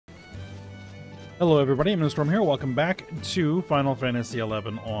Hello everybody, I'm Storm here. Welcome back to Final Fantasy XI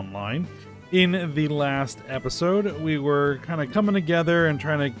Online. In the last episode, we were kind of coming together and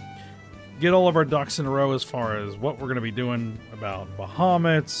trying to get all of our ducks in a row as far as what we're going to be doing about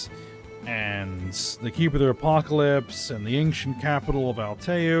Bahamut and the Keep of the Apocalypse and the ancient capital of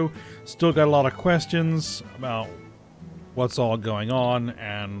Alteu. Still got a lot of questions about what's all going on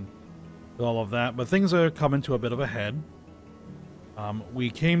and all of that, but things are coming to a bit of a head. We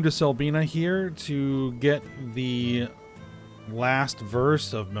came to Selbina here to get the last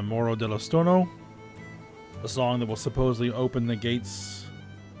verse of Memoro dello Stono, the song that will supposedly open the gates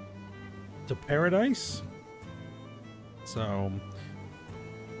to paradise. So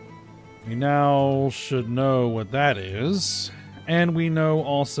we now should know what that is, and we know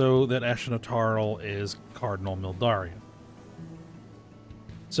also that Eshnatarl is Cardinal Mildarian.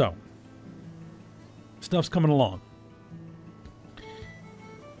 So stuff's coming along.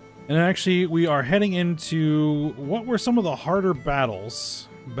 And actually, we are heading into what were some of the harder battles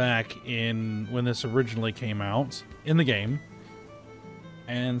back in when this originally came out in the game.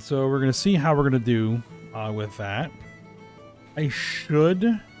 And so we're going to see how we're going to do with that. I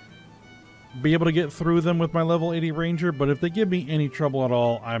should be able to get through them with my level 80 Ranger, but if they give me any trouble at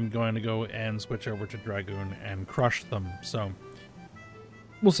all, I'm going to go and switch over to Dragoon and crush them. So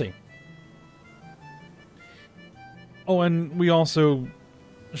we'll see. Oh, and we also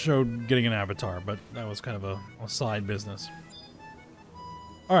showed getting an avatar, but that was kind of a side business.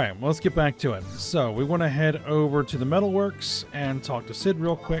 Alright, well, let's get back to it. So, we want to head over to the Metalworks and talk to Sid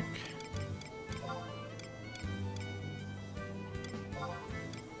real quick.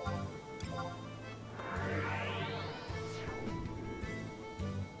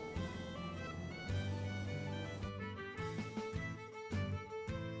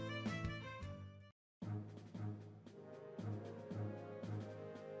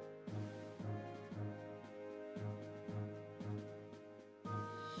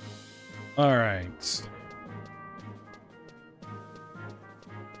 All right.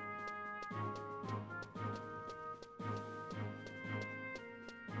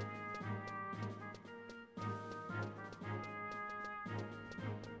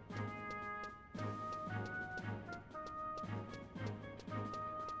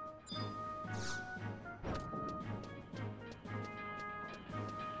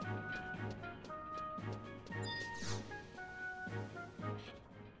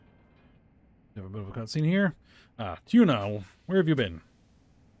 Have a bit of a cutscene here. Tuna, where have you been?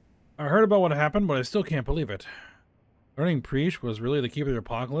 I heard about what happened, but I still can't believe it. Learning Preach was really the Keep of the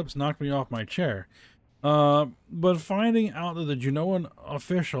Apocalypse knocked me off my chair. But finding out that the Junoan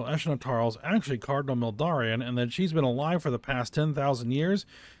official Eshnatarl is actually Cardinal Mildarian and that she's been alive for the past 10,000 years,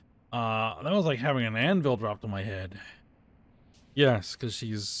 that was like having an anvil dropped on my head. Yes, because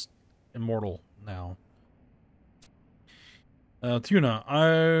she's immortal now. Tuna,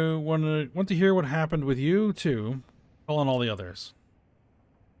 I want to hear what happened with you, too. Call on all the others.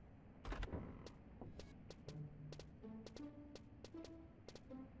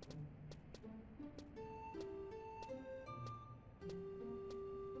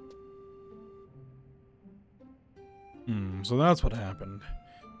 So that's what happened.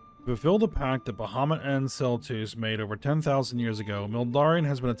 To fulfill the pact that Bahamut and Celtus made over 10,000 years ago, Mildarian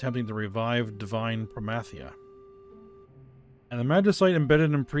has been attempting to revive divine Promathia. And the magicite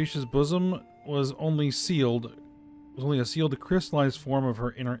embedded in Preach's bosom was only a sealed, crystallized form of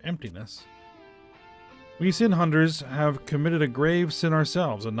her inner emptiness. We sin hunters have committed a grave sin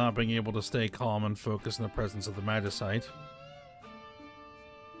ourselves in not being able to stay calm and focused in the presence of the magicite.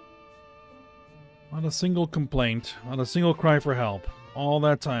 Not a single complaint, not a single cry for help. All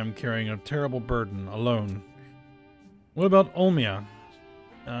that time carrying a terrible burden alone. What about Olmia?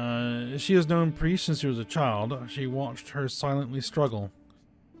 She has known Priest since she was a child. She watched her silently struggle.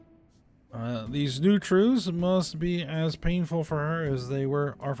 These new truths must be as painful for her as they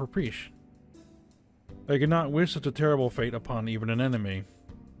are for Priest. I could not wish such a terrible fate upon even an enemy.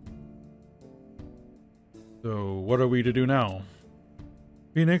 So, what are we to do now?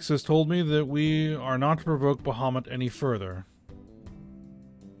 Phoenix has told me that we are not to provoke Bahamut any further.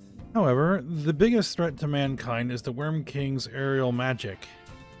 However, the biggest threat to mankind is the Worm King's aerial magic.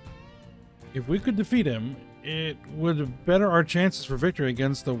 If we could defeat him, it would better our chances for victory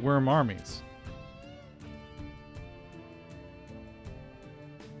against the worm armies.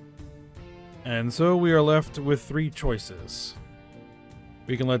 And so we are left with three choices.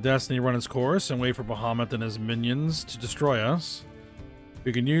 We can let Destiny run its course and wait for Bahamut and his minions to destroy us.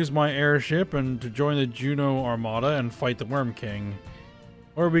 We can use my airship and to join the Juno Armada and fight the Worm King.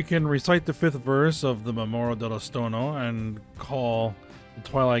 Or we can recite the 5th verse of the Memoro dello Stono and call the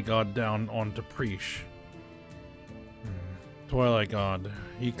Twilight God down onto Preesh. Twilight God.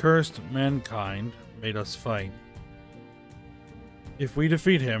 He cursed mankind, made us fight. If we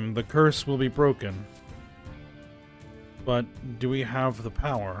defeat him, the curse will be broken. But do we have the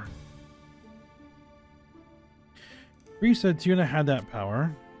power? Preesh said Tuna had that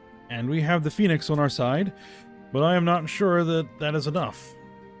power, and we have the Phoenix on our side, but I am not sure that that is enough.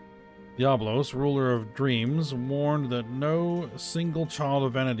 Diablos, ruler of dreams, warned that no single child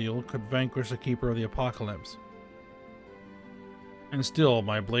of Vana'diel could vanquish the Keeper of the Apocalypse. And still,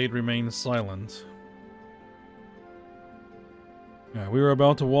 my blade remains silent. Yeah, we were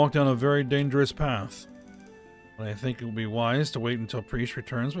about to walk down a very dangerous path. But I think it would be wise to wait until Preesh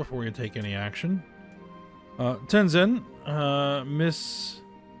returns before we take any action. Tenzin, Miss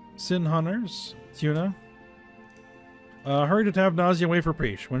Sin Hunters, Tuna. Hurry to Vana'diel and wait for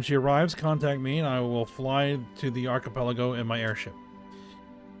Preesh. When she arrives, contact me and I will fly to the archipelago in my airship.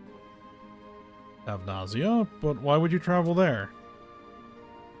 Vana'diel? But why would you travel there?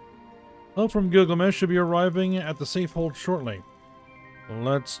 Help from Gilgamesh should be arriving at the safe hold shortly.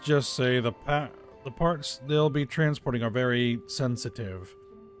 Let's just say the parts they'll be transporting are very sensitive.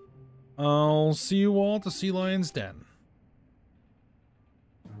 I'll see you all at the Sea Lion's Den.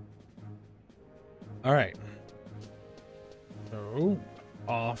 Alright. So,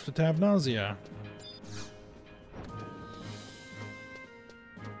 off to Vana'diel.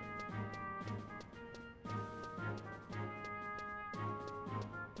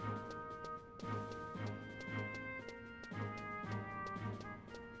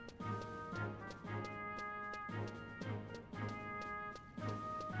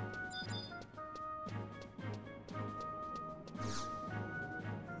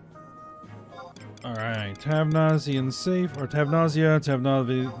 Alright, Vana'diel safe, or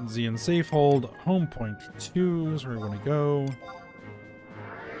Vana'diel safe hold, home point 2 is where we want to go.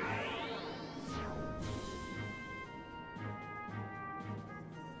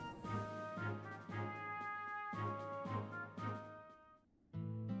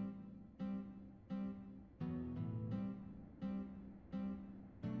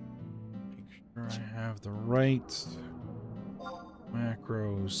 Make sure I have the right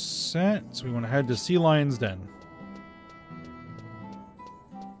macro set, so we want to head to Sea Lion's Den.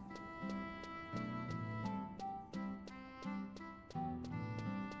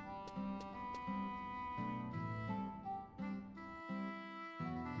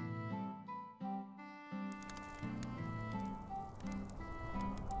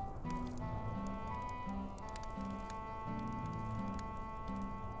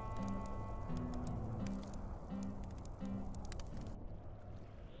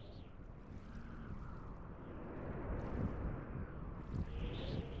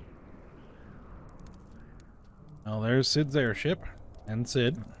 Well, there's Sid's airship, and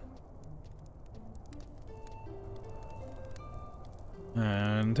Sid.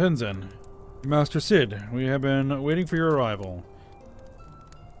 And Tenzin. Master Sid, we have been waiting for your arrival.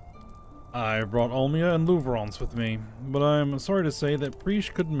 I brought Olmia and Louvrance with me, but I'm sorry to say that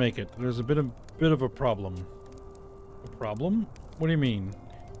Preesh couldn't make it. There's a bit of a problem. A problem? What do you mean?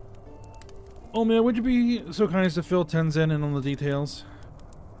 Olmia, would you be so kind as to fill Tenzin in on the details?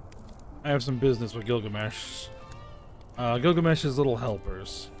 I have some business with Gilgamesh. Gilgamesh's little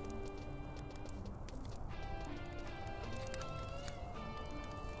helpers.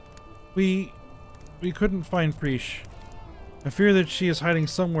 We couldn't find Preesh. I fear that she is hiding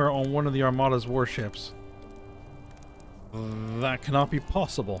somewhere on one of the Armada's warships. That cannot be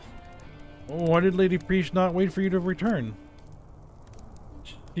possible. Why did Lady Preesh not wait for you to return?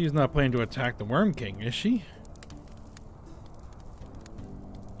 She's not planning to attack the Worm King, is she?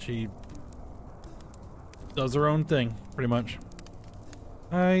 She does her own thing, pretty much.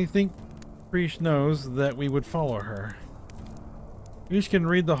 I think Preesh knows that we would follow her. Preesh can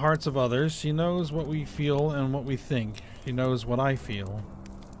read the hearts of others. She knows what we feel and what we think. She knows what I feel.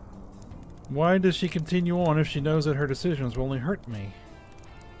 Why does she continue on if she knows that her decisions will only hurt me?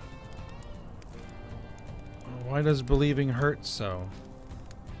 Why does believing hurt so?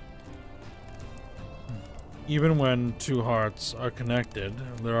 Even when two hearts are connected,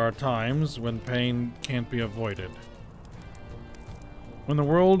 there are times when pain can't be avoided. When the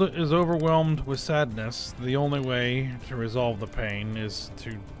world is overwhelmed with sadness, the only way to resolve the pain is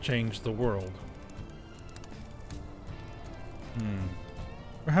to change the world.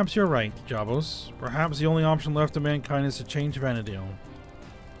 Perhaps you're right, Jabos. Perhaps the only option left to mankind is to change Vana'diel.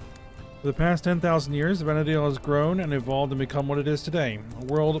 For the past 10,000 years, Vana'diel has grown and evolved and become what it is today, a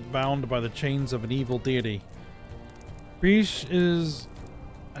world bound by the chains of an evil deity. Preesh is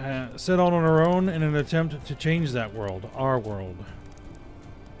set out on her own in an attempt to change that world, our world.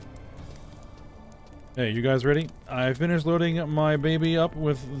 Hey, you guys ready? I finished loading my baby up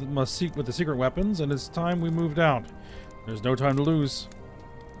with the secret weapons, and it's time we moved out. There's no time to lose.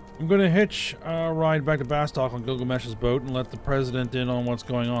 I'm gonna hitch a ride back to Bastok on Gilgamesh's boat and let the president in on what's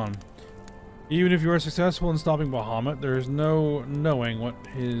going on. Even if you are successful in stopping Bahamut, there is no knowing what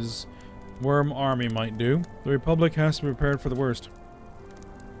his worm army might do. The Republic has to be prepared for the worst.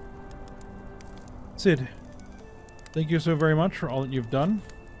 Cid, thank you so very much for all that you've done.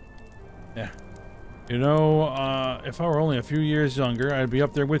 Yeah. You know, if I were only a few years younger, I'd be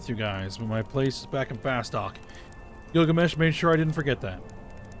up there with you guys, but my place is back in Bastok. Gilgamesh made sure I didn't forget that.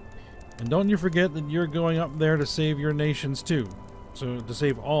 And don't you forget that you're going up there to save your nations too. So, to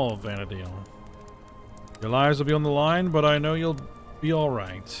save all of Vana'diel. Your lives will be on the line, but I know you'll be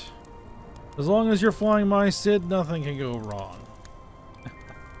alright. As long as you're flying my Cid, nothing can go wrong.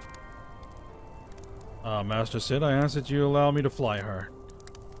 Master Cid, I ask that you allow me to fly her.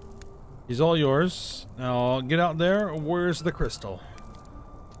 She's all yours. Now, get out there. Where's the crystal?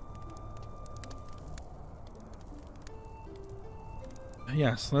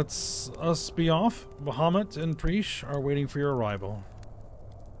 Yes, let's us be off. Bahamut and Preesh are waiting for your arrival.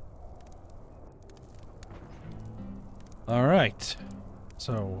 Alright.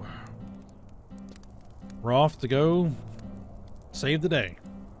 So, we're off to go save the day.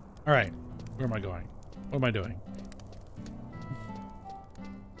 Alright. Where am I going? What am I doing?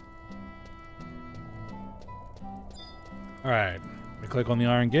 Alright. We click on the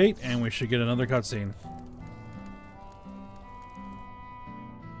Iron Gate and we should get another cutscene.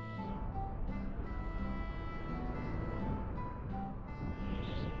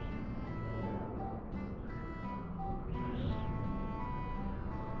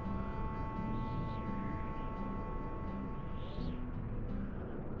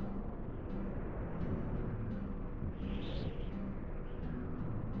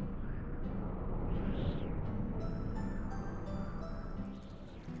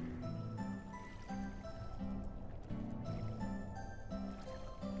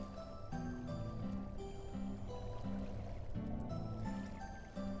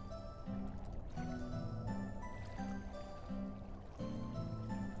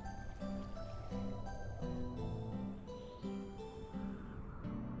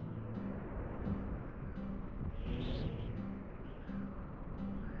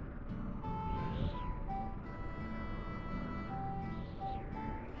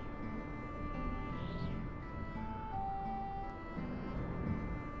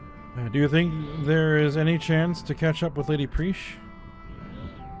 Do you think there is any chance to catch up with Lady Preesh?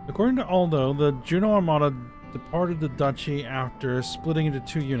 According to Aldo, the Juno Armada departed the duchy after splitting into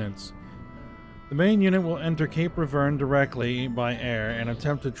 2 units. The main unit will enter Cape Reverne directly by air and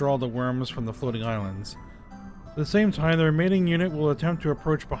attempt to draw the worms from the floating islands. At the same time, the remaining unit will attempt to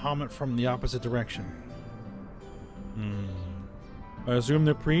approach Bahamut from the opposite direction. I assume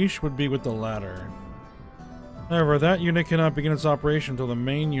that Preesh would be with the latter. However, that unit cannot begin its operation until the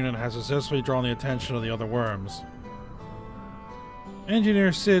main unit has successfully drawn the attention of the other worms.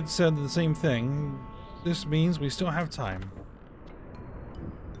 Engineer Cid said the same thing. This means we still have time.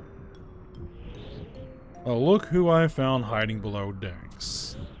 Oh, look who I found hiding below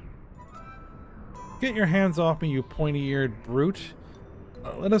decks. Get your hands off me, you pointy-eared brute.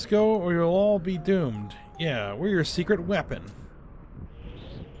 Let us go or you'll all be doomed. Yeah, we're your secret weapon.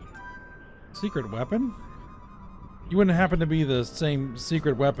 Secret weapon? You wouldn't happen to be the same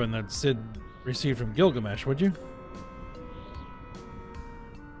secret weapon that Cid received from Gilgamesh, would you?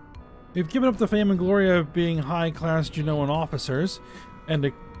 We've given up the fame and glory of being high-class Genoan officers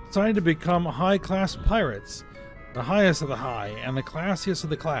and decided to become high-class pirates. The highest of the high and the classiest of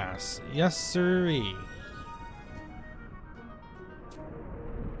the class. Yes, sirree.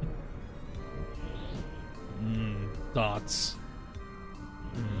 Dots.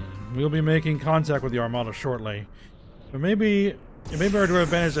 We'll be making contact with the Armada shortly. But maybe it may be our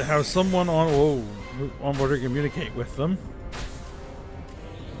advantage to have someone on board to communicate with them.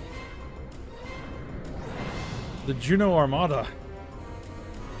 The Juno Armada.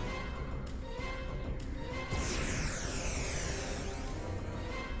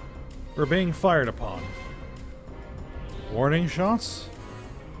 We're being fired upon. Warning shots?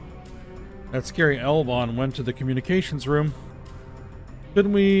 That scary Elvon went to the communications room.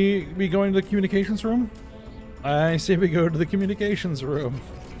 Shouldn't we be going to the communications room? I say we go to the communications room.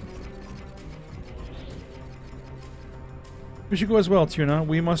 We should go as well, Tuna.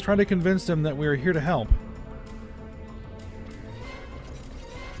 We must try to convince them that we are here to help.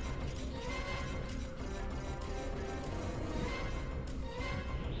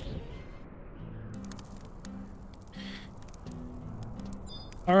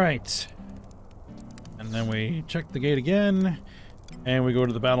 All right. And then we check the gate again, and we go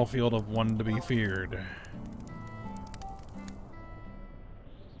to the battlefield of one to be feared.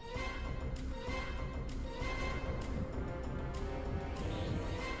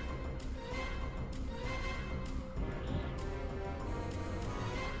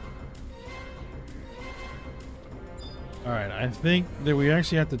 Alright, I think that we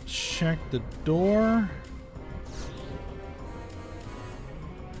actually have to check the door.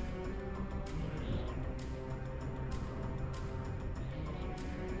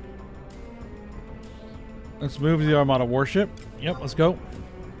 Let's move the Armada warship. Yep, let's go.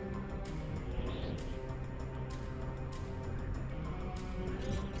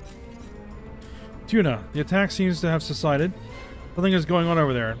 Tuna, the attack seems to have subsided. Something is going on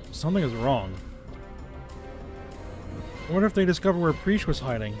over there. Something is wrong. I wonder if they discover where Preach was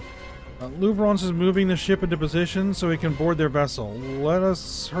hiding. Lubrons is moving the ship into position so he can board their vessel. Let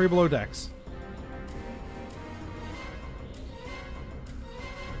us hurry below decks.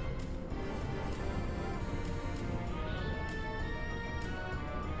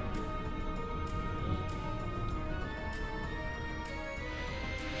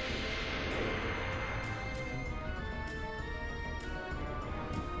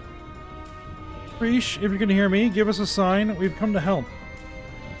 Preach, if you can hear me, give us a sign. We've come to help.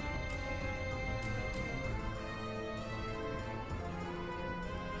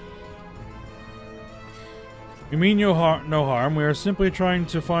 We mean no harm. We are simply trying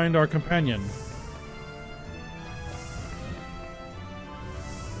to find our companion.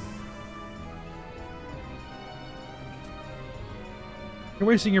 You're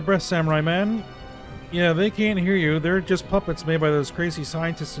wasting your breath, samurai man. Yeah, they can't hear you. They're just puppets made by those crazy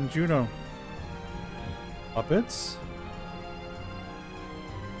scientists in Juno. Puppets?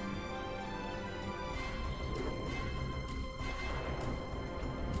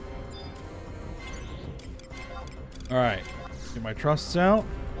 Alright. Get my trusts out.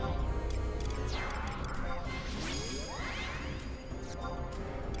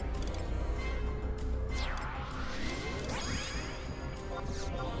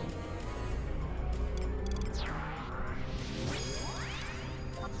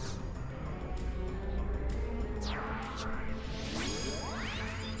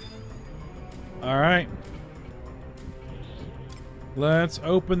 Alright. Let's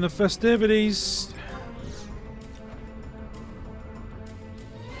open the festivities.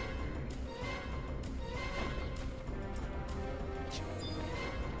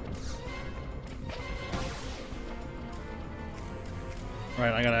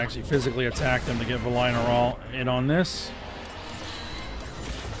 Alright, I gotta actually physically attack them to get Vana'diel in on this.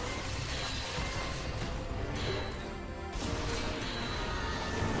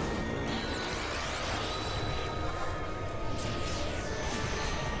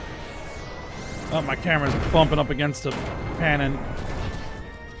 Oh, my camera's bumping up against the cannon.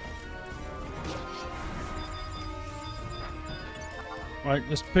 Alright,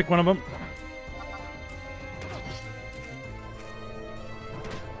 just pick one of them.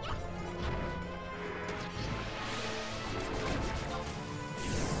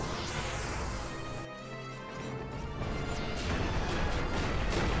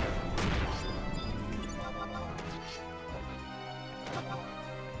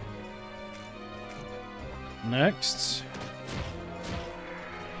 Next.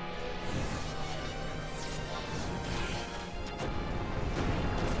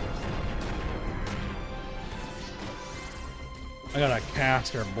 I got a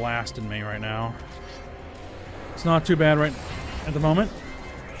caster blasting me right now. It's not too bad right at the moment.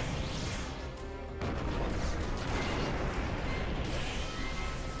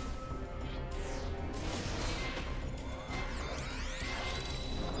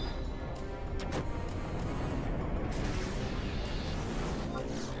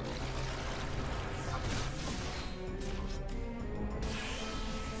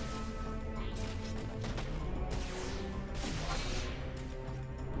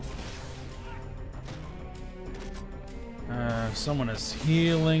 Someone is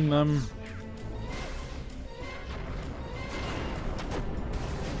healing them.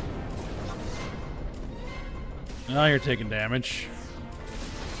 Now you're taking damage.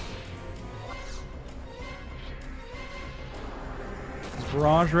 Is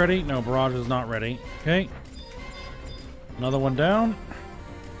Barrage ready? No, Barrage is not ready. Okay. Another one down.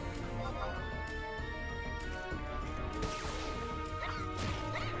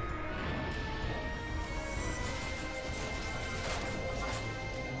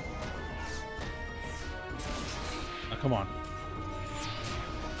 Come on.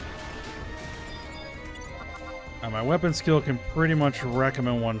 My weapon skill can pretty much wreck him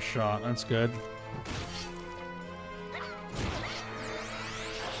in one shot. That's good.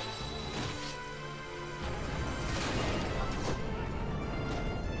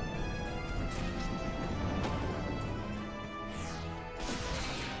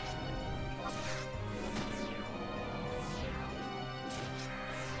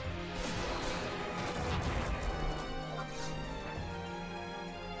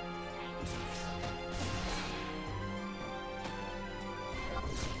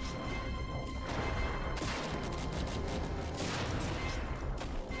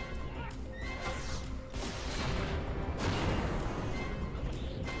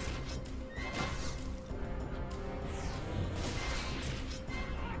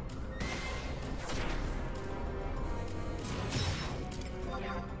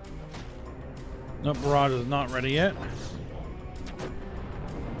 Nope, barrage is not ready yet.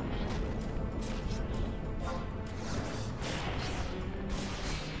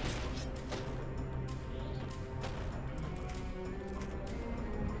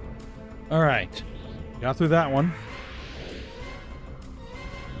 All right, got through that one.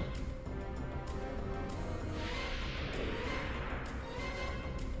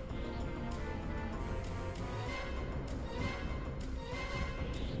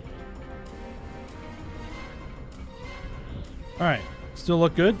 All right, still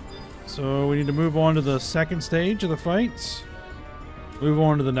look good. So we need to move on to the second stage of the fights. Move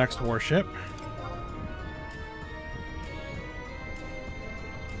on to the next warship.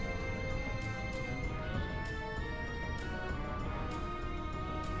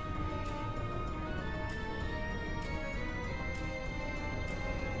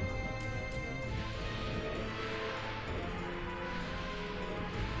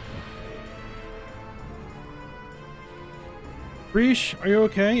 Breach, are you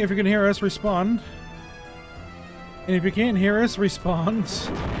okay? If you can hear us, respond. And if you can't hear us, respond.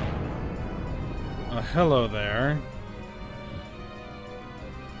 Hello there.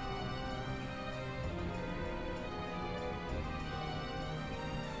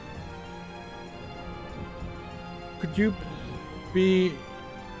 Could you be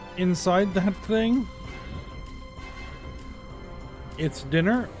inside that thing? It's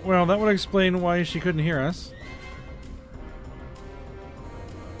dinner? Well, that would explain why she couldn't hear us.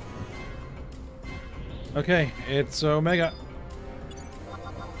 Okay, it's Omega.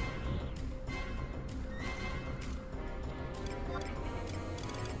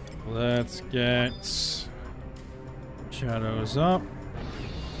 Let's get shadows up.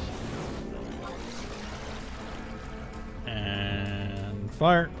 And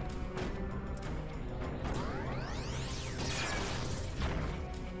fire.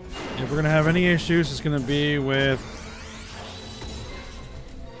 If we're gonna have any issues, it's gonna be with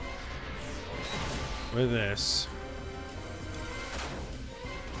this.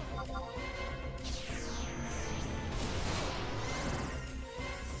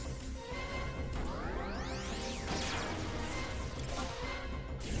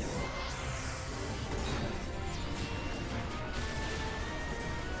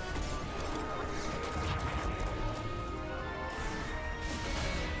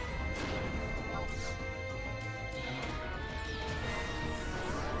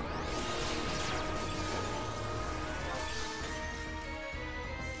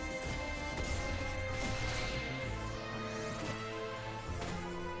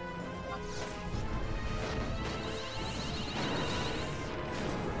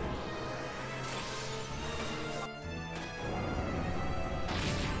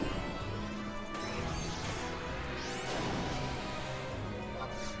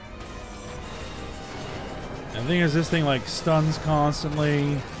 The thing is, this thing like stuns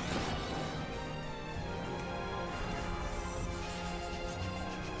constantly.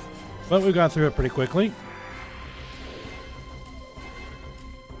 But we got through it pretty quickly.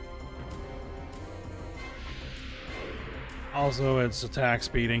 Also, its attack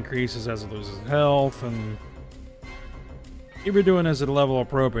speed increases as it loses health, and if you're doing this at a level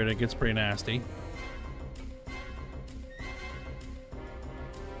appropriate, it gets pretty nasty.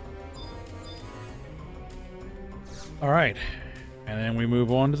 Alright, and then we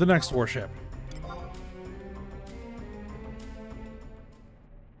move on to the next warship.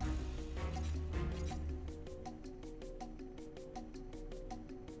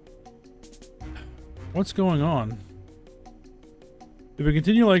 What's going on? If we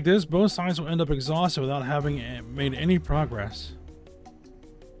continue like this, both sides will end up exhausted without having made any progress.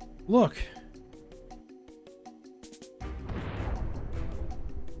 Look!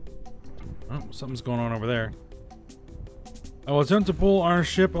 Oh, something's going on over there. I will attempt to pull our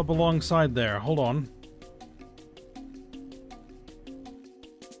ship up alongside there. Hold on.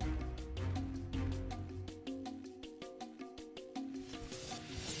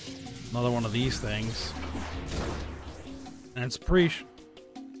 Another one of these things. And it's Preach.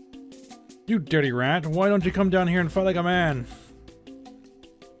 You dirty rat. Why don't you come down here and fight like a man?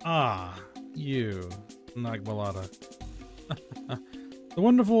 Ah, you. Nagbalada. The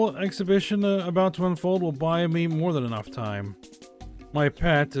wonderful exhibition about to unfold will buy me more than enough time. My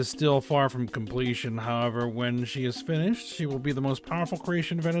pet is still far from completion, however, when she is finished, she will be the most powerful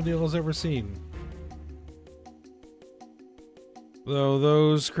creation Vana'diel has ever seen. Though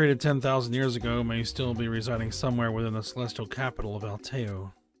those created 10,000 years ago may still be residing somewhere within the celestial capital of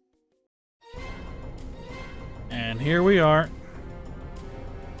Alteo. And here we are.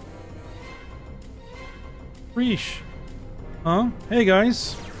 Reesh. Huh? Hey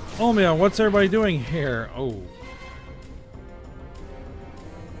guys. Olmia, what's everybody doing here? Oh.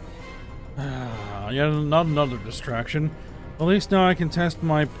 Yeah, not another distraction. At least now I can test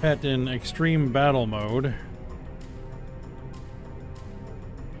my pet in extreme battle mode.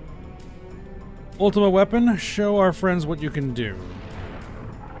 Ultimate weapon, show our friends what you can do.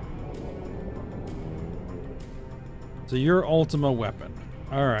 So your ultimate weapon.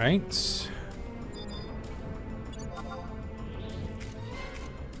 Alright.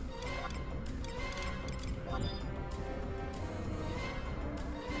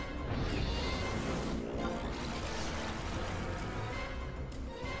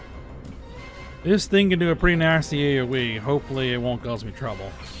 This thing can do a pretty nasty AoE. Hopefully it won't cause me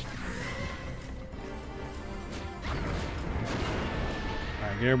trouble.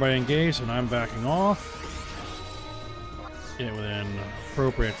 Alright, get everybody engaged, and I'm backing off. Get within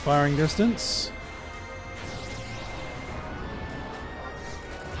appropriate firing distance.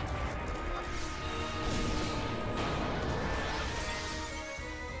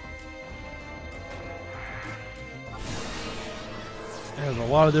 There's a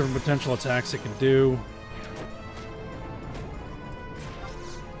lot of different potential attacks it can do.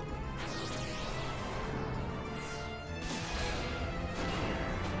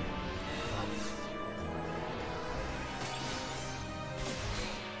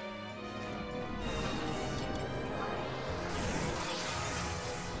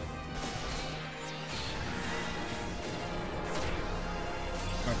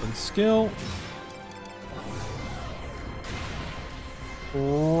 Weapon skill.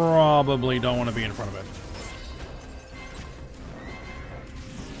 Probably don't want to be in front of it.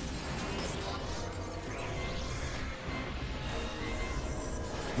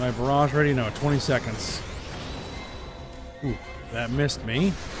 My barrage ready? No, 20 seconds. Ooh, that missed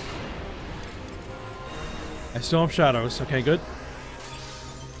me. I still have shadows. Okay, good.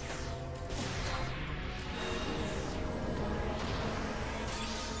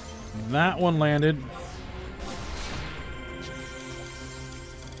 That one landed.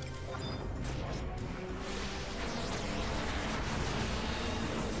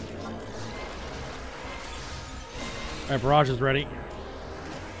 All right, barrage is ready.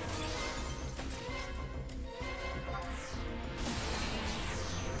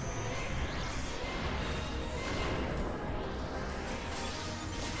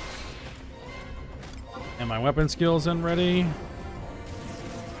 And my weapon skills in ready.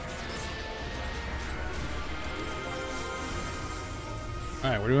 All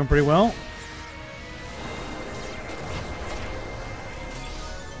right, we're doing pretty well.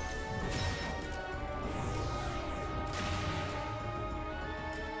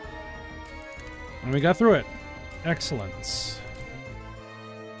 And we got through it. Excellent.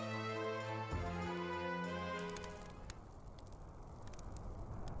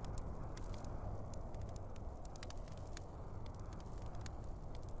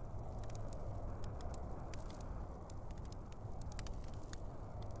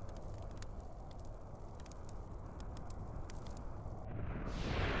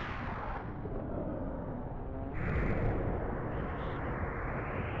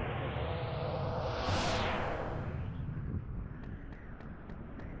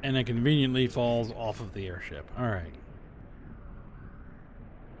 And it conveniently falls off of the airship. Alright.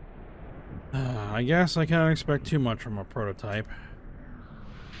 I guess I can't expect too much from a prototype.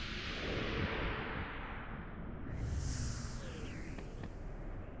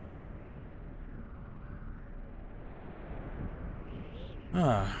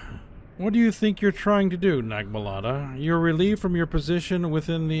 What do you think you're trying to do, Nagmalada? You're relieved from your position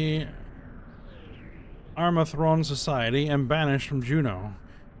within the Armathron Society and banished from Juno.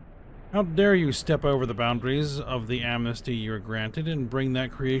 How dare you step over the boundaries of the amnesty you were granted and bring that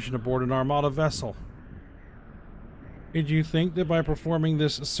creation aboard an Armada vessel? Did you think that by performing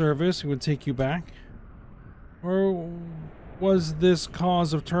this service we would take you back? Or was this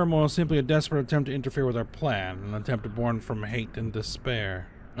cause of turmoil simply a desperate attempt to interfere with our plan, an attempt born from hate and despair?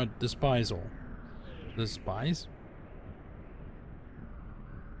 Despisal. Despise?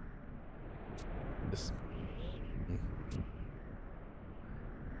 This.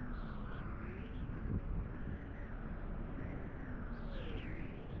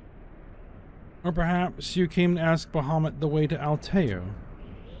 Or perhaps you came to ask Bahamut the way to Alteo.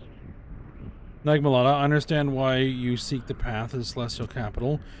 Nagmalada, I understand why you seek the path of the Celestial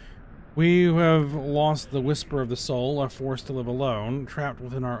Capital. We who have lost the whisper of the soul are forced to live alone, trapped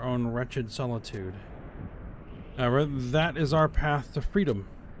within our own wretched solitude. However, that is our path to freedom.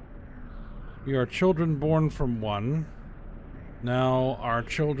 We are children born from one. Now our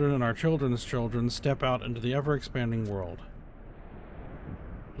children and our children's children step out into the ever-expanding world.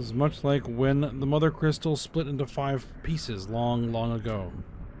 It's much like when the mother crystal split into 5 pieces long, long ago.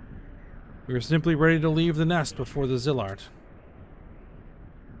 We were simply ready to leave the nest before the Zillart.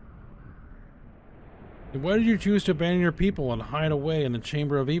 And why did you choose to abandon your people and hide away in the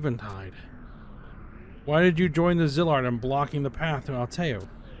Chamber of Eventide? Why did you join the Zillart in blocking the path to Alteo?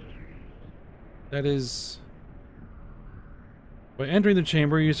 That is... By entering the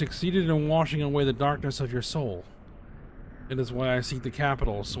chamber, you succeeded in washing away the darkness of your soul. It is why I seek the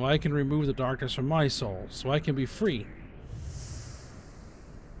capital, so I can remove the darkness from my soul, so I can be free.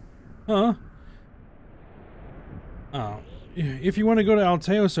 Huh? Oh. If you want to go to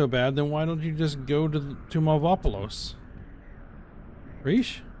Alteo so bad, then why don't you just go to Malvopolos?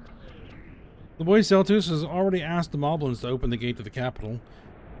 Rish? The boy Celtus has already asked the Moblins to open the gate to the capital.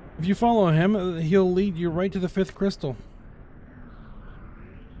 If you follow him, he'll lead you right to the 5th crystal.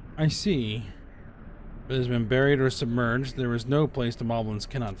 I see. If it has been buried or submerged, there is no place the Moblins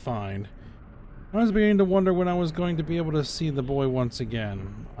cannot find. I was beginning to wonder when I was going to be able to see the boy once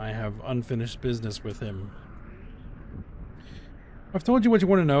again. I have unfinished business with him. I've told you what you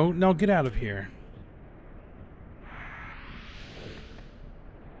want to know. Now get out of here.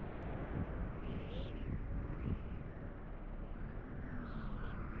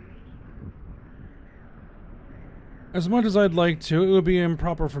 As much as I'd like to, it would be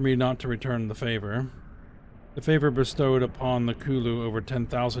improper for me not to return the favor. The favor bestowed upon the Kulu over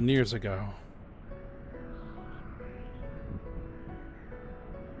 10,000 years ago.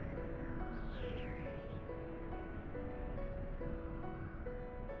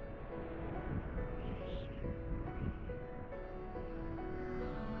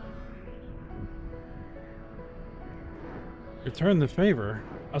 Return the favor?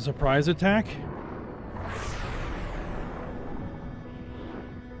 A surprise attack?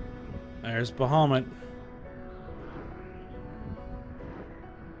 There's Bahamut.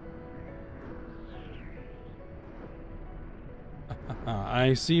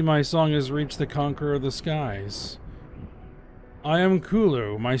 I see my song has reached the conqueror of the skies. I am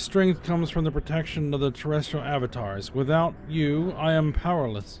Kulu. My strength comes from the protection of the terrestrial avatars. Without you, I am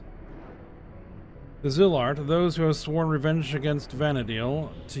powerless. The Zillart, those who have sworn revenge against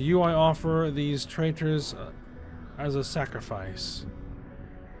Vana'diel, to you I offer these traitors as a sacrifice.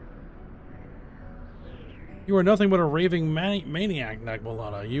 You are nothing but a raving maniac,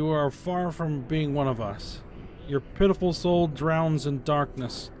 Nagbolata. You are far from being one of us. Your pitiful soul drowns in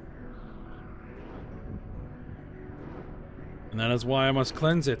darkness. And that is why I must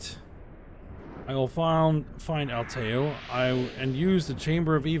cleanse it. I will find Alteo and use the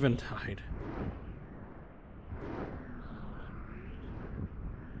Chamber of Eventide.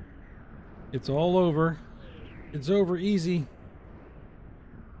 It's all over. It's over easy.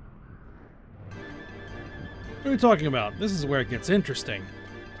 What are we talking about? This is where it gets interesting.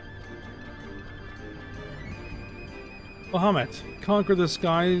 Bahamut, conquer the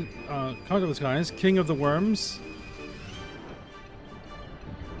skies, king of the worms.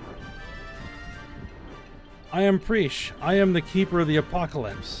 I am Prish. I am the keeper of the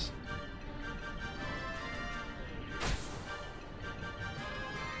apocalypse.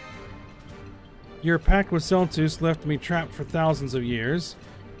 Your pact with Celtus left me trapped for thousands of years.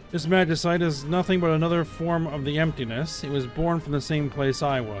 This magicite is nothing but another form of the emptiness. It was born from the same place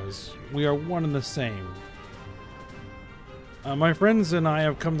I was. We are one and the same. My friends and I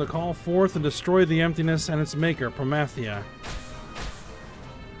have come to call forth and destroy the emptiness and its maker, Promathia.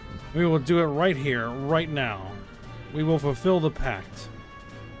 We will do it right here, right now. We will fulfill the pact.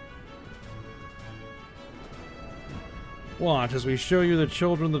 Watch as we show you the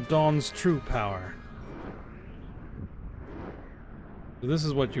children of the Dawn's true power. So this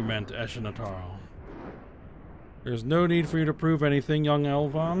is what you meant, Eshinataro. There's no need for you to prove anything, young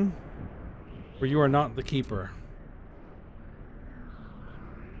Elvan, for you are not the keeper.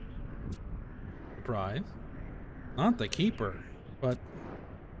 Surprise. Not the keeper, but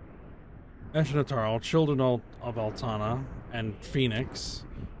Eshinataro, children of Altana and Phoenix.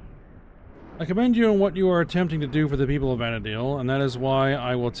 I commend you on what you are attempting to do for the people of Vana'diel, and that is why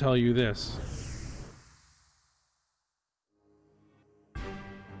I will tell you this.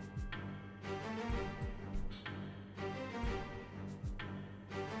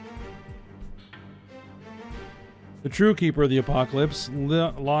 The true keeper of the apocalypse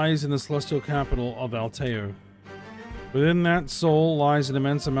lies in the celestial capital of Alteo. Within that soul lies an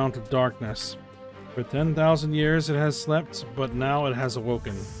immense amount of darkness. For 10,000 years it has slept, but now it has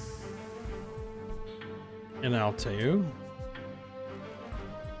awoken. In Alteo?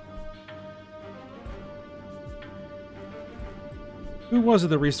 Who was it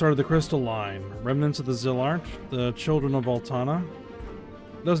that restarted the crystal line? Remnants of the Zillart? The children of Altana?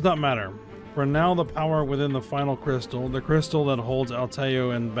 Does not matter. For now, the power within the final crystal, the crystal that holds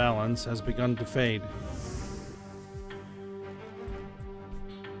Alteo in balance, has begun to fade.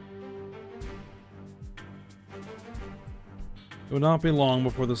 It will not be long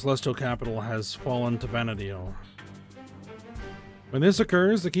before the celestial capital has fallen to Vana'diel. When this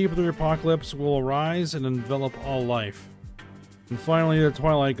occurs, the Keeper of the Apocalypse will arise and envelop all life. And finally, the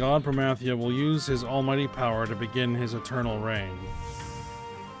Twilight God, Promathia, will use his almighty power to begin his eternal reign.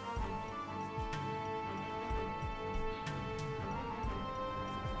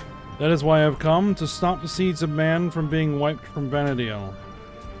 That is why I have come, to stop the seeds of man from being wiped from Vana'diel.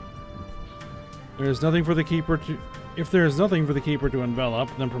 There is nothing for the Keeper to... If there is nothing for the Keeper to envelop,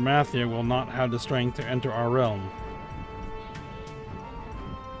 then Promathia will not have the strength to enter our realm.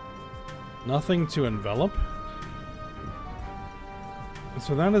 Nothing to envelop?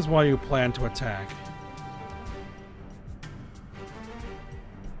 So that is why you plan to attack.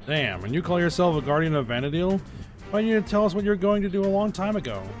 Damn, and you call yourself a guardian of Vana'diel? Why didn't you tell us what you were going to do a long time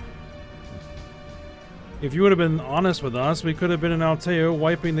ago? If you would have been honest with us, we could have been in Alteo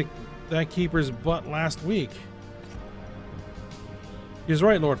wiping that Keeper's butt last week. He's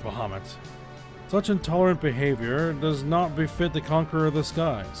right, Lord Bahamut. Such intolerant behavior does not befit the Conqueror of the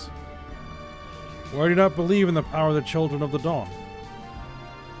Skies. Why do you not believe in the power of the Children of the Dawn?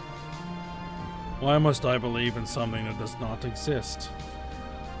 Why must I believe in something that does not exist?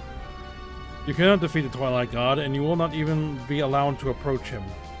 You cannot defeat the Twilight God, and you will not even be allowed to approach him.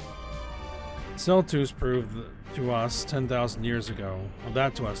 Celtus proved to us 10,000 years ago. Well,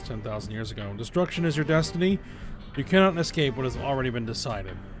 that to us 10,000 years ago. Destruction is your destiny. You cannot escape what has already been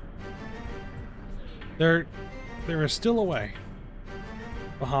decided. There is still a way.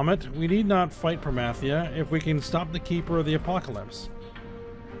 Bahamut, we need not fight Promathia if we can stop the Keeper of the Apocalypse.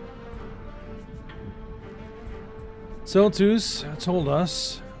 Celtus told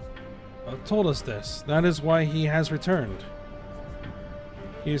us this. That is why he has returned.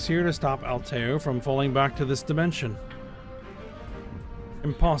 He is here to stop Alteo from falling back to this dimension.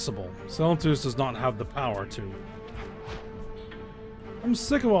 Impossible. Celtus does not have the power to. I'm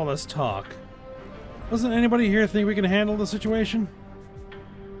sick of all this talk. Doesn't anybody here think we can handle the situation?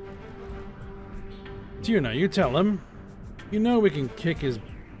 Tuna, you tell him. You know we can kick his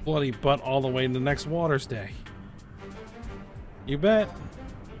bloody butt all the way to next Water's Day. You bet.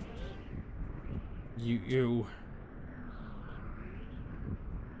 You.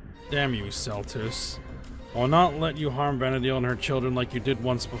 Damn you, Celtus. I will not let you harm Vana'diel and her children like you did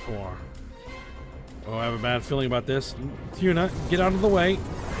once before. Oh, I have a bad feeling about this. Tuna, get out of the way.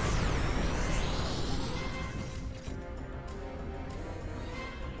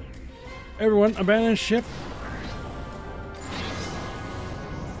 Everyone, abandon ship.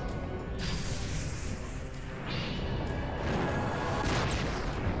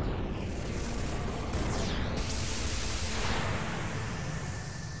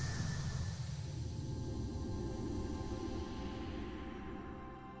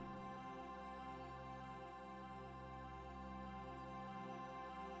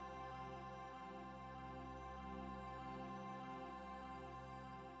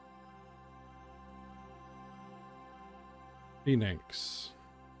 Phoenix.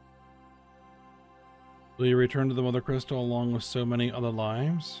 Will you return to the Mother Crystal along with so many other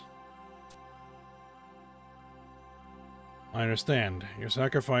lives? I understand. Your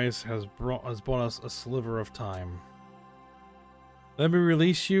sacrifice has brought us a sliver of time. Let me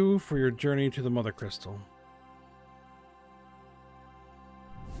release you for your journey to the Mother Crystal.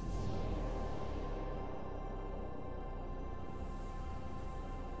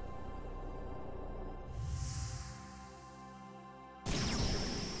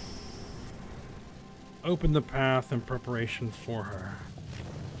 Open the path in preparation for her.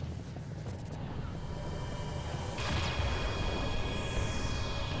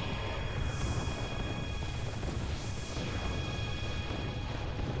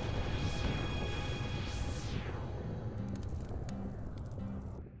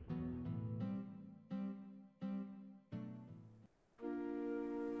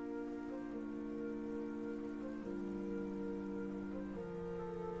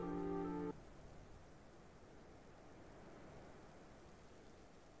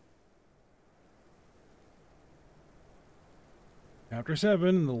 Chapter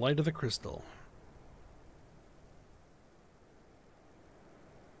 7, The Light of the Crystal.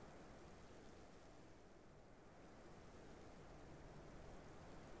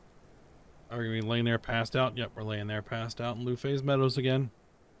 Are we laying there passed out? Yep, we're laying there passed out in Lufay's Meadows again.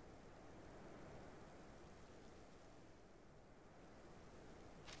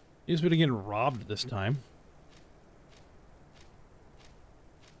 He's been getting robbed this time.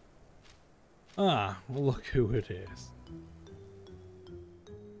 Ah, well, look who it is.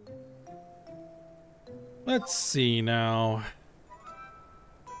 Let's see now.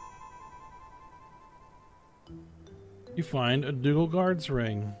 You find a Dougal Guard's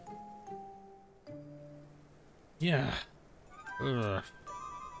ring. Yeah. Ugh.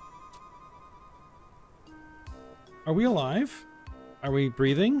 Are we alive? Are we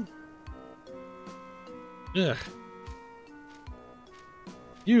breathing? Ugh.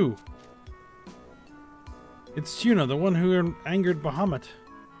 You. It's Tuna, the one who angered Bahamut.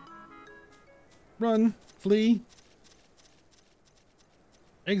 Run. Flee.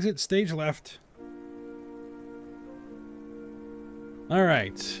 Exit stage left. All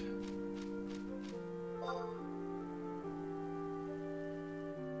right.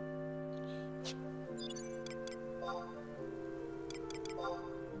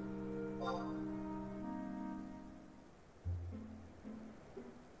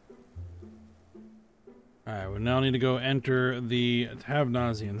 Alright, we now need to go enter the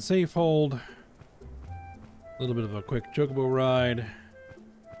Vana'diel safe hold. A little bit of a quick chocobo ride.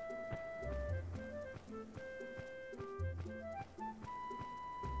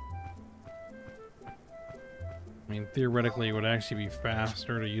 I mean, theoretically, it would actually be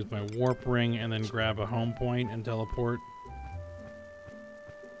faster to use my warp ring and then grab a home point and teleport.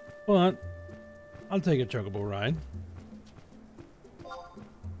 But I'll take a chocobo ride.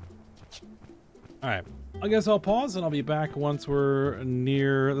 Alright, I guess I'll pause and I'll be back once we're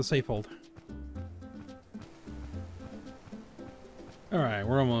near the safe hold. Alright,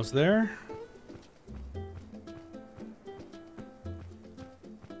 we're almost there.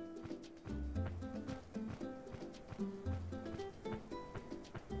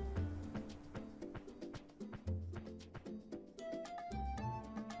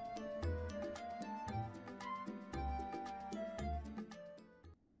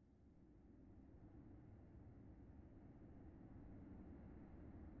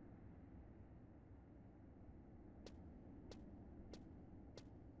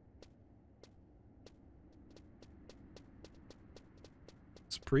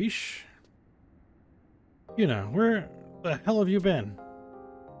 Preesh? You know, where the hell have you been?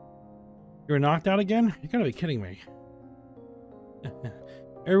 You were knocked out again? You gotta be kidding me.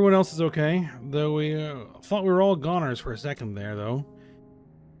 Everyone else is okay, though we thought we were all goners for a second there, though.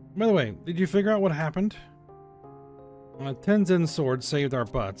 By the way, did you figure out what happened? Tenzin's sword saved our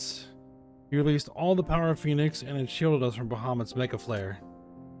butts. He released all the power of Phoenix, and it shielded us from Bahamut's Mega Flare.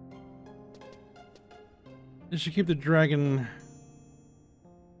 This should keep the dragon...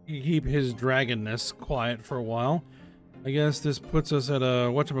 keep his dragonness quiet for a while. I guess this puts us at a,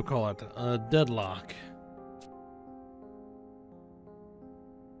 whatchamacallit, a deadlock.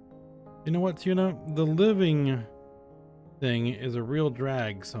 You know what, Tuna? The living thing is a real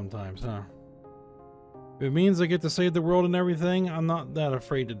drag sometimes, huh? If it means I get to save the world and everything, I'm not that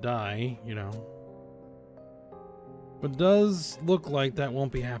afraid to die, you know. But it does look like that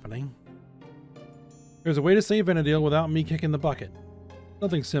won't be happening. There's a way to save Vana'diel without me kicking the bucket.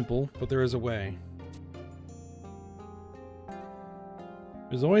 Nothing simple, but there is a way.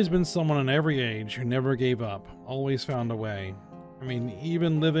 There's always been someone in every age who never gave up, always found a way. I mean,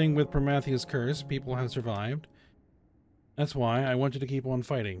 even living with Prometheus' curse, people have survived. That's why I want you to keep on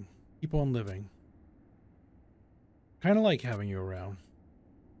fighting. Keep on living. Kinda like having you around.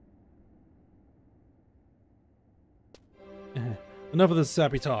 Enough of this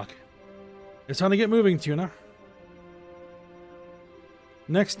sappy talk. It's time to get moving, Tuna.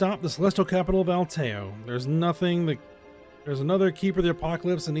 Next stop, the celestial capital of Alteo. There's another keeper of the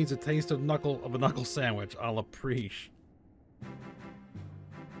apocalypse that needs a taste of a knuckle sandwich, a la Preesh.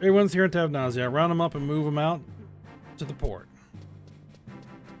 Everyone's here at Vana'diel. Round them up and move them out to the port.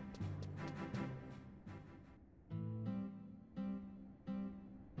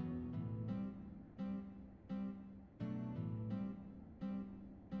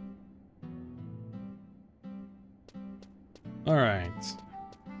 All right.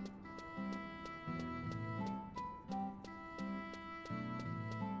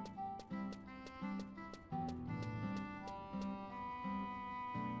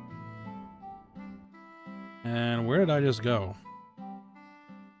 And where did I just go?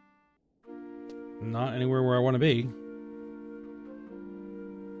 Not anywhere where I want to be.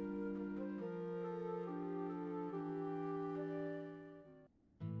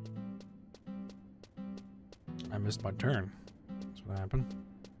 I missed my turn. That's what happened.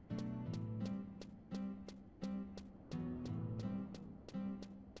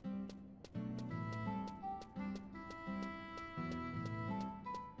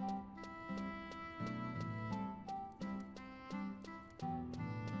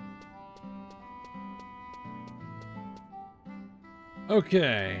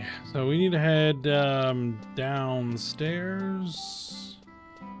 Okay, so we need to head downstairs.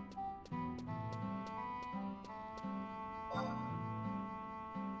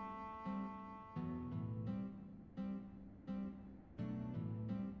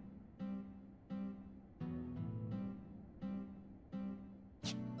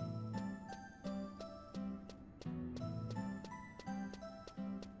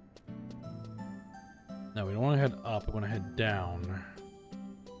 No, we don't want to head up, we want to head down.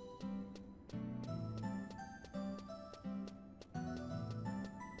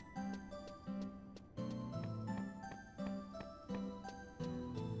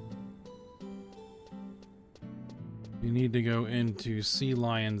 We need to go into Sea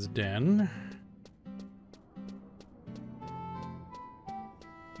Lion's Den.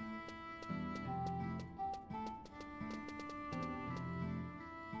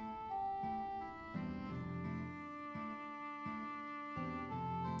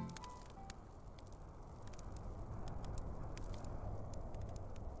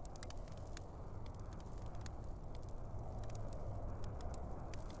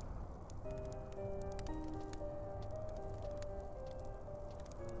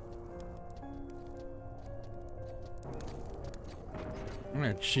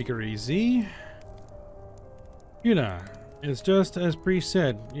 Alright, Shikarizi. Yuna, it's just as Priest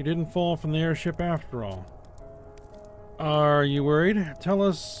said, you didn't fall from the airship after all. Are you worried? Tell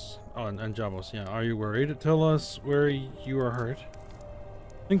us... Oh, and Javos, yeah. Are you worried? Tell us where you are hurt.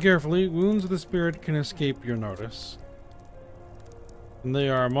 Think carefully. Wounds of the spirit can escape your notice. And they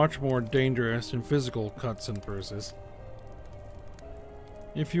are much more dangerous than physical cuts and bruises.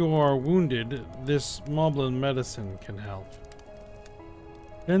 If you are wounded, this Moblin medicine can help.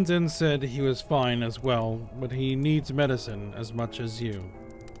 Tenzin said he was fine as well, but he needs medicine as much as you.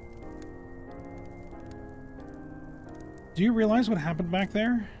 Do you realize what happened back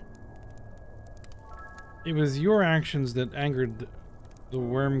there? It was your actions that angered the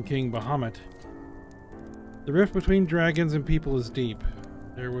Worm King Bahamut. The rift between dragons and people is deep.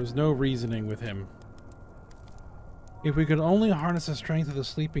 There was no reasoning with him. If we could only harness the strength of the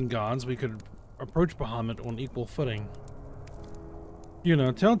sleeping gods, we could approach Bahamut on equal footing. You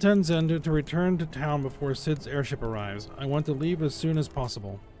know, tell Tenzin to return to town before Sid's airship arrives. I want to leave as soon as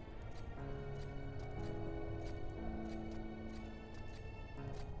possible.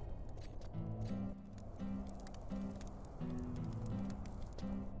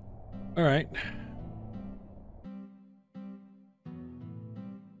 All right.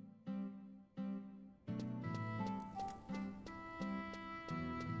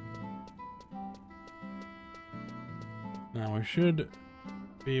 Now we should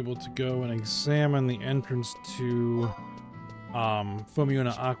be able to go and examine the entrance to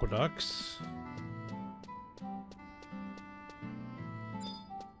Fumiuna Aqueducts.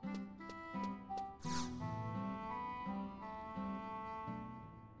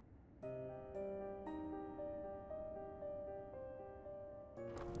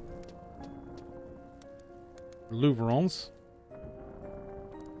 Louverons.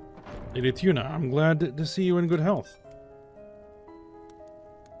 Lady Tuna, I'm glad to see you in good health.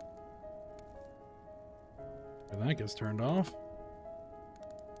 And that gets turned off.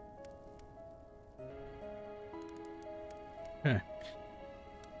 Okay.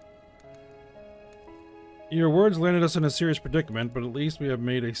 Your words landed us in a serious predicament, but at least we have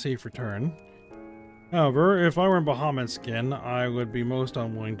made a safe return. However, if I were in Bahamut's skin, I would be most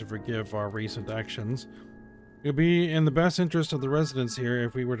unwilling to forgive our recent actions. It would be in the best interest of the residents here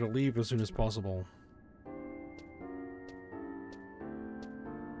if we were to leave as soon as possible.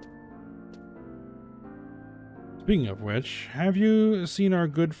 Speaking of which, have you seen our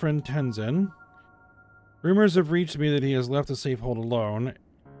good friend Tenzin? Rumors have reached me that he has left the Safehold alone,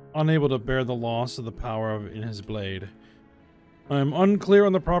 unable to bear the loss of the power in his blade. I am unclear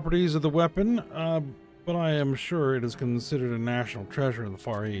on the properties of the weapon, but I am sure it is considered a national treasure in the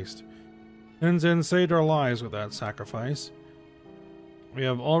Far East. Tenzin saved our lives with that sacrifice. We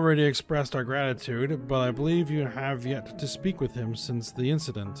have already expressed our gratitude, but I believe you have yet to speak with him since the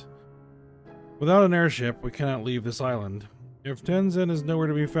incident. Without an airship, we cannot leave this island. If Tenzin is nowhere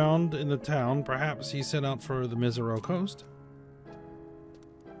to be found in the town, perhaps he set out for the Mizero coast?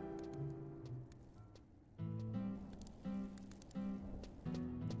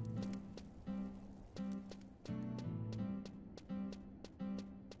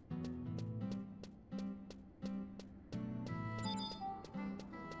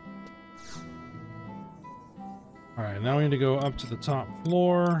 Alright, now we need to go up to the top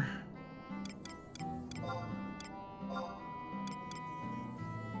floor.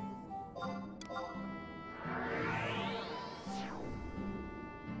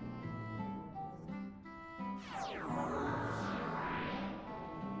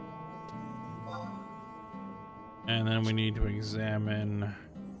 And then we need to examine...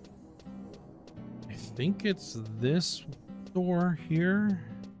 I think it's this door here.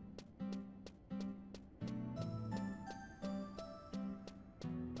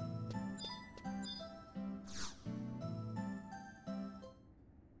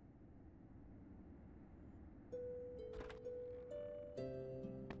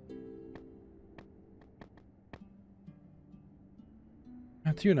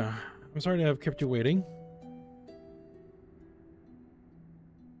 Tuna, I'm sorry to have kept you waiting.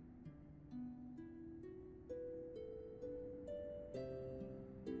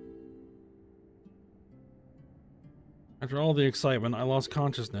 After all the excitement, I lost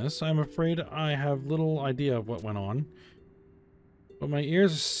consciousness. I'm afraid I have little idea of what went on. But my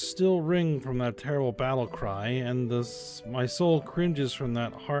ears still ring from that terrible battle cry, and my soul cringes from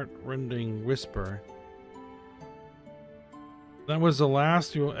that heart-rending whisper. That was the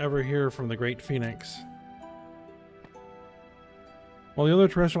last you will ever hear from the Great Phoenix. While the other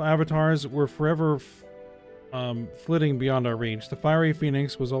terrestrial avatars were forever flitting beyond our reach, the fiery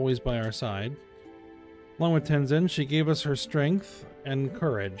Phoenix was always by our side. Along with Tenzin, she gave us her strength and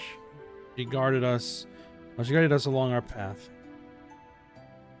courage. She guided us along our path.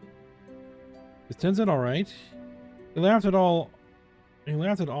 Is Tenzin alright? He laughed it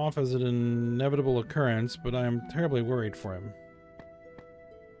off as an inevitable occurrence, but I am terribly worried for him.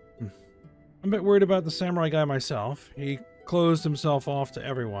 I'm a bit worried about the samurai guy myself. He closed himself off to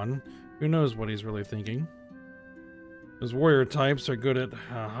everyone. Who knows what he's really thinking? Those warrior types are good at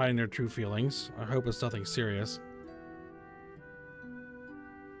hiding their true feelings. I hope it's nothing serious.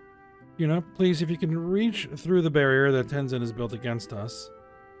 You know, please, if you can reach through the barrier that Tenzin has built against us.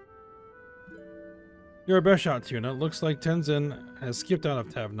 You're our best shot, Tuna. It looks like Tenzin has skipped out of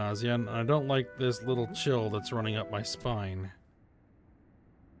Vana'diel, and I don't like this little chill that's running up my spine.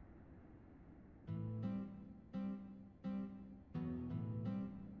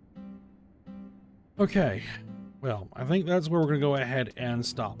 Okay, well, I think that's where we're going to go ahead and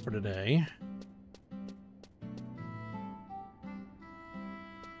stop for today.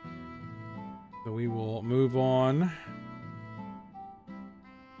 So we will move on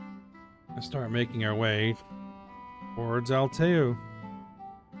and start making our way towards Alteo.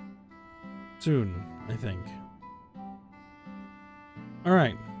 Soon, I think.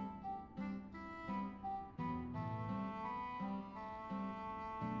 Alright.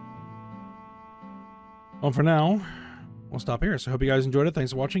 Well, for now, we'll stop here. So I hope you guys enjoyed it.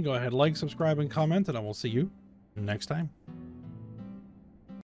 Thanks for watching. Go ahead, like, subscribe, and comment, and I will see you next time.